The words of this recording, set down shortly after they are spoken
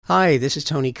Hi, this is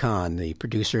Tony Khan, the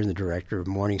producer and the director of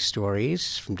Morning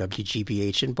Stories from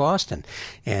WGBH in Boston.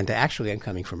 And actually, I'm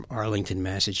coming from Arlington,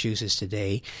 Massachusetts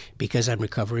today because I'm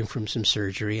recovering from some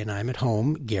surgery and I'm at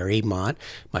home. Gary Mott,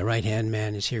 my right-hand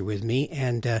man, is here with me.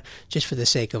 And just for the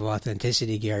sake of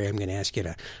authenticity, Gary, I'm going to ask you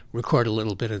to record a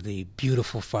little bit of the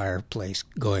beautiful fireplace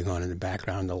going on in the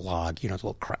background, the log, the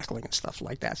little crackling and stuff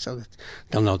like that, so that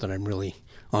they'll know that I'm really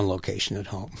on location at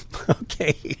home.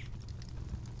 Okay.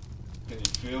 Can you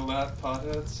feel that,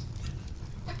 potheads?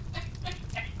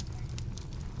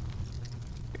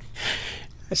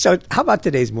 So, how about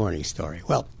today's morning story?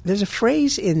 Well, there's a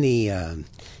phrase in the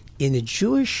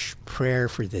Jewish prayer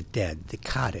for the dead, the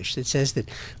Kaddish, that says that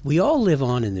we all live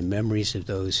on in the memories of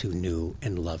those who knew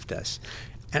and loved us.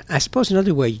 And I suppose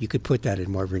another way you could put that in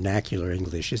more vernacular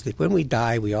English is that when we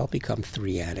die, we all become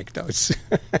three anecdotes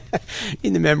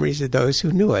in the memories of those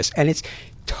who knew us. And it's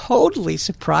totally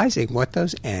surprising what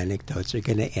those anecdotes are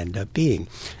going to end up being.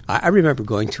 I remember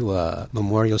going to a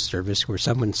memorial service where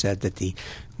someone said that the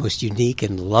most unique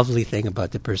and lovely thing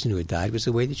about the person who had died was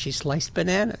the way that she sliced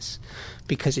bananas,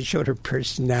 because it showed her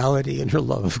personality and her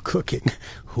love of cooking.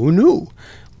 Who knew?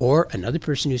 Or another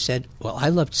person who said, well, I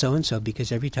loved so-and-so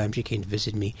because every time she came to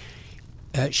visit me,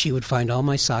 she would find all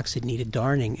my socks that needed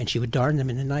darning, and she would darn them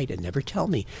in the night and never tell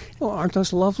me. Aren't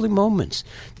those lovely moments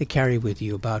that carry with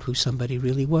you about who somebody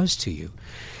really was to you?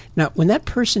 Now, when that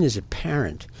person is a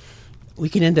parent, we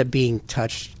can end up being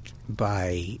touched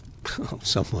by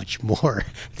so much more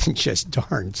than just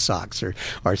darned socks or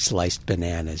sliced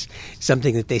bananas.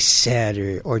 Something that they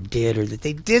said or did or that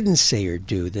they didn't say or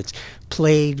do that's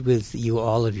played with you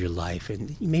all of your life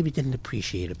and you maybe didn't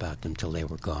appreciate about them till they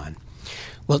were gone.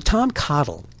 Well, Tom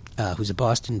Cottle, who's a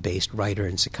Boston-based writer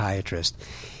and psychiatrist,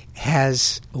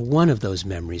 has one of those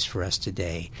memories for us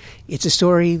today. It's a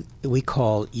story that we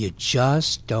call You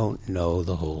Just Don't Know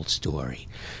the Whole Story.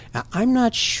 Now, I'm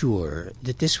not sure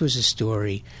that this was a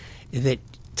story that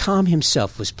Tom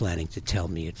himself was planning to tell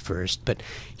me at first, but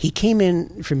he came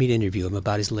in for me to interview him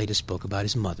about his latest book about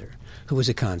his mother, who was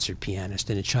a concert pianist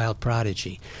and a child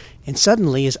prodigy. And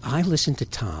suddenly, as I listened to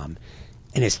Tom,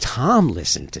 and as Tom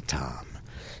listened to Tom,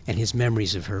 and his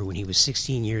memories of her when he was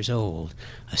 16 years old,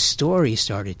 a story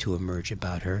started to emerge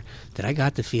about her that I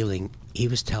got the feeling he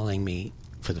was telling me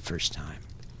for the first time.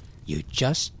 You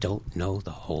just don't know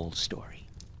the whole story.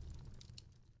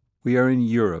 We are in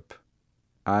Europe.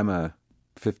 I'm a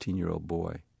 15-year-old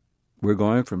boy. We're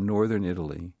going from northern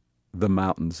Italy, the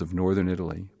mountains of northern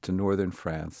Italy, to northern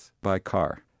France by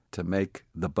car to make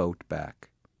the boat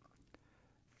back.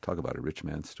 Talk about a rich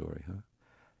man's story, huh?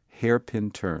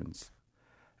 Hairpin turns.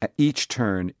 At each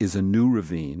turn is a new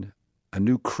ravine, a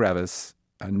new crevice,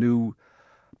 a new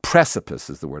precipice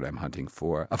is the word I'm hunting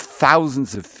for, of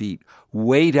thousands of feet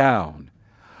way down.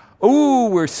 Oh,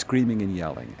 we're screaming and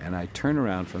yelling. And I turn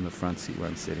around from the front seat where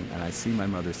I'm sitting, and I see my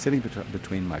mother sitting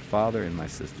between my father and my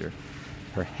sister.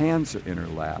 Her hands are in her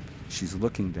lap. She's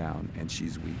looking down, and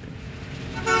she's weeping.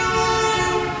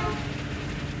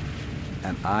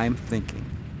 And I'm thinking,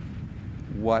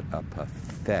 what a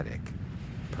pathetic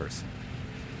person.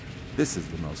 This is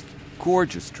the most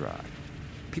gorgeous drive.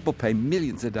 People pay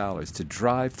millions of dollars to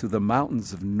drive through the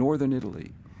mountains of northern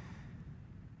Italy.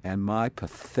 And my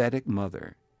pathetic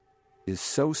mother is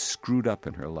so screwed up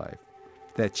in her life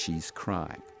that she's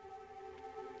crying.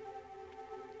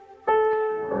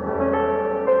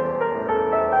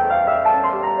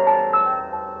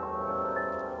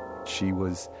 She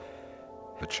was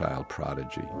a child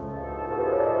prodigy.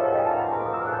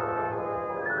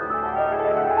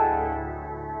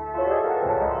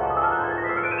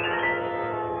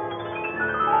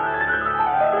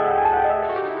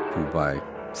 Who by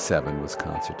 7 was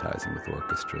concertizing with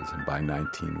orchestras, and by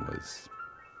 19 was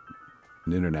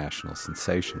an international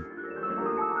sensation.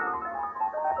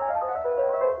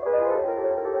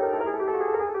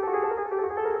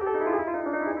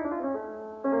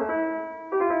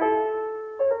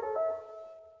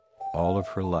 All of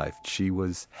her life, she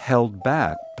was held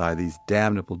back by these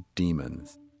damnable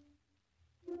demons.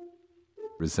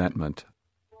 Resentment,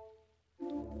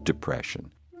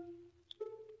 depression.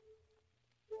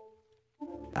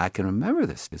 I can remember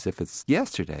this as if it's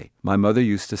yesterday. My mother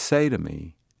used to say to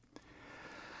me,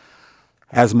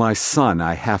 as my son,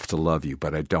 I have to love you,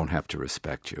 but I don't have to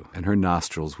respect you. And her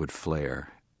nostrils would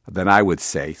flare. Then I would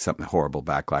say something horrible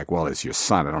back like, well, as your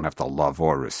son, I don't have to love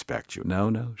or respect you.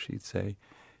 No, she'd say,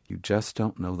 you just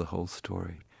don't know the whole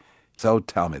story. So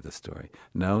tell me the story.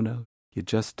 No, you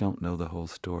just don't know the whole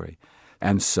story.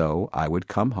 And so I would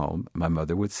come home. My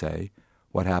mother would say,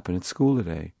 what happened at school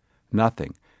today?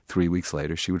 Nothing. 3 weeks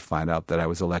later, she would find out that I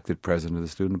was elected president of the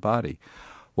student body.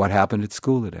 What happened at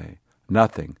school today?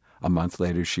 Nothing. A month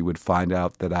later, she would find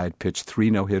out that I had pitched 3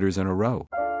 no-hitters in a row.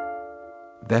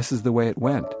 This is the way it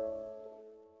went.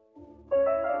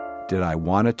 Did I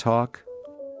want to talk?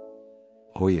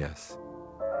 Oh, yes.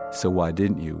 So why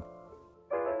didn't you?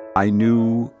 I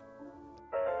knew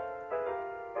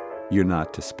you're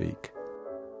not to speak.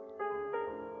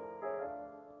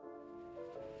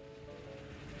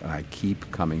 I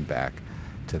keep coming back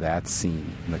to that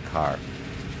scene in the car.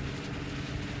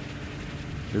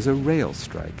 There's a rail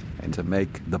strike, and to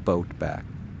make the boat back,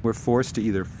 we're forced to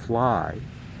either fly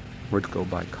or to go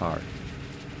by car.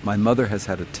 My mother has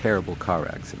had a terrible car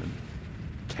accident,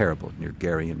 terrible, near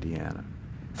Gary, Indiana.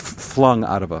 Flung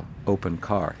out of an open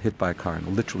car, hit by a car,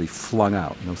 and literally flung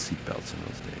out, no seatbelts in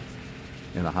those days,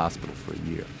 in a hospital for a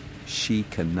year. She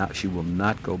will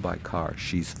not go by car.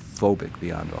 She's phobic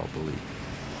beyond all belief.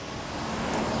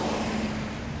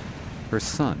 Her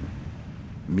son,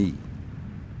 me,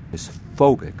 is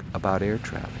phobic about air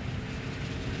travel.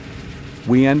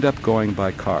 We end up going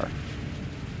by car.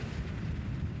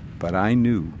 But I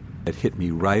knew, it hit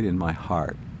me right in my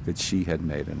heart, that she had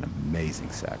made an amazing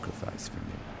sacrifice for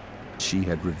me. She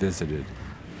had revisited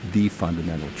the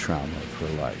fundamental trauma of her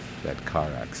life, that car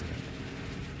accident.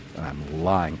 And I'm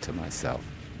lying to myself,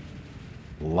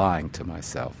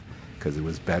 because it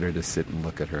was better to sit and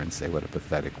look at her and say, what a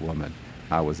pathetic woman.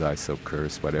 How was I so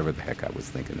cursed, whatever the heck I was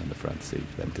thinking in the front seat,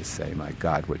 than to say, my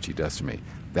God, what she does to me,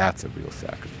 that's a real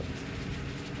sacrifice.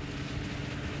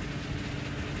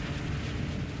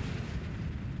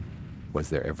 Was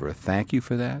there ever a thank you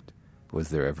for that? Was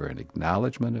there ever an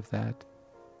acknowledgement of that?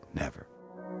 Never.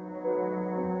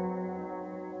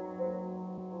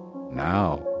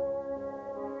 Now,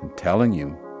 I'm telling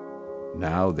you,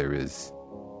 now there is.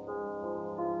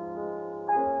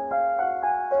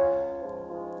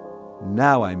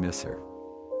 Now I miss her.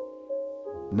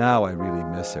 Now I really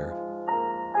miss her.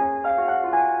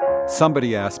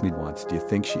 Somebody asked me once, do you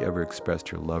think she ever expressed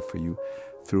her love for you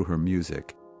through her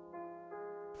music?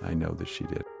 I know that she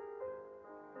did.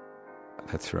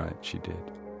 That's right, she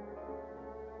did.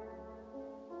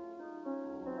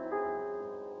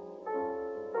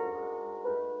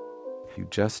 You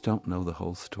just don't know the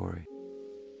whole story.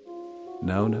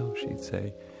 No, she'd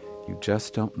say, you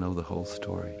just don't know the whole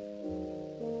story.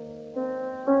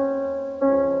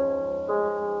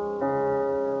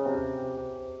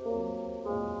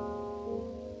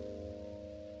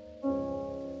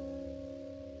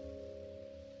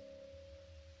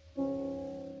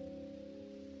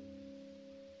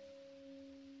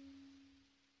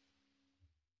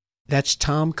 That's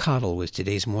Tom Cottle with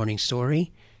today's Morning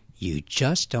Story. You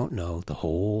just don't know the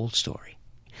whole story.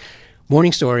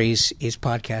 Morning Stories is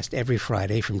podcast every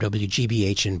Friday from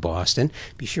WGBH in Boston.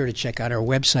 Be sure to check out our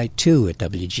website, too, at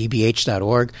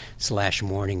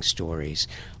wgbh.org/morningstories.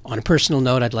 On a personal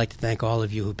note, I'd like to thank all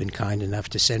of you who've been kind enough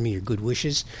to send me your good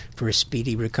wishes for a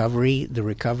speedy recovery. The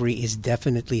recovery is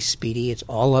definitely speedy. It's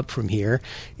all up from here,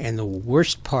 and the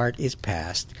worst part is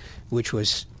past, which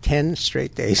was 10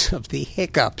 straight days of the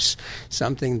hiccups,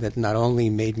 something that not only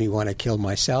made me want to kill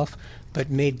myself, but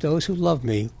made those who love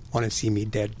me want to see me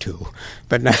dead too.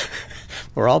 But now,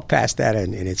 we're all past that,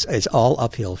 and it's all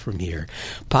uphill from here.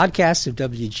 Podcasts of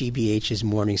WGBH's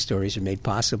Morning Stories are made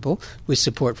possible with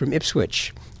support from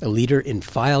Ipswitch, a leader in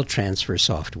file transfer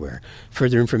software.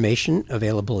 Further information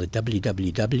available at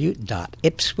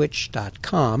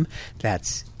www.ipswitch.com.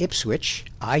 That's Ipswitch,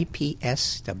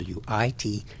 IPSWITCH.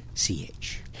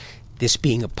 This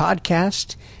being a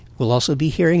podcast, we'll also be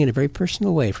hearing in a very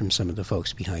personal way from some of the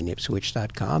folks behind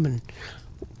Ipswitch.com and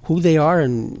who they are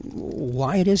and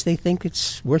why it is they think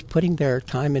it's worth putting their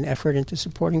time and effort into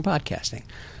supporting podcasting.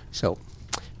 So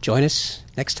join us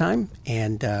next time,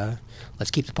 and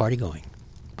let's keep the party going.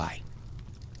 Bye.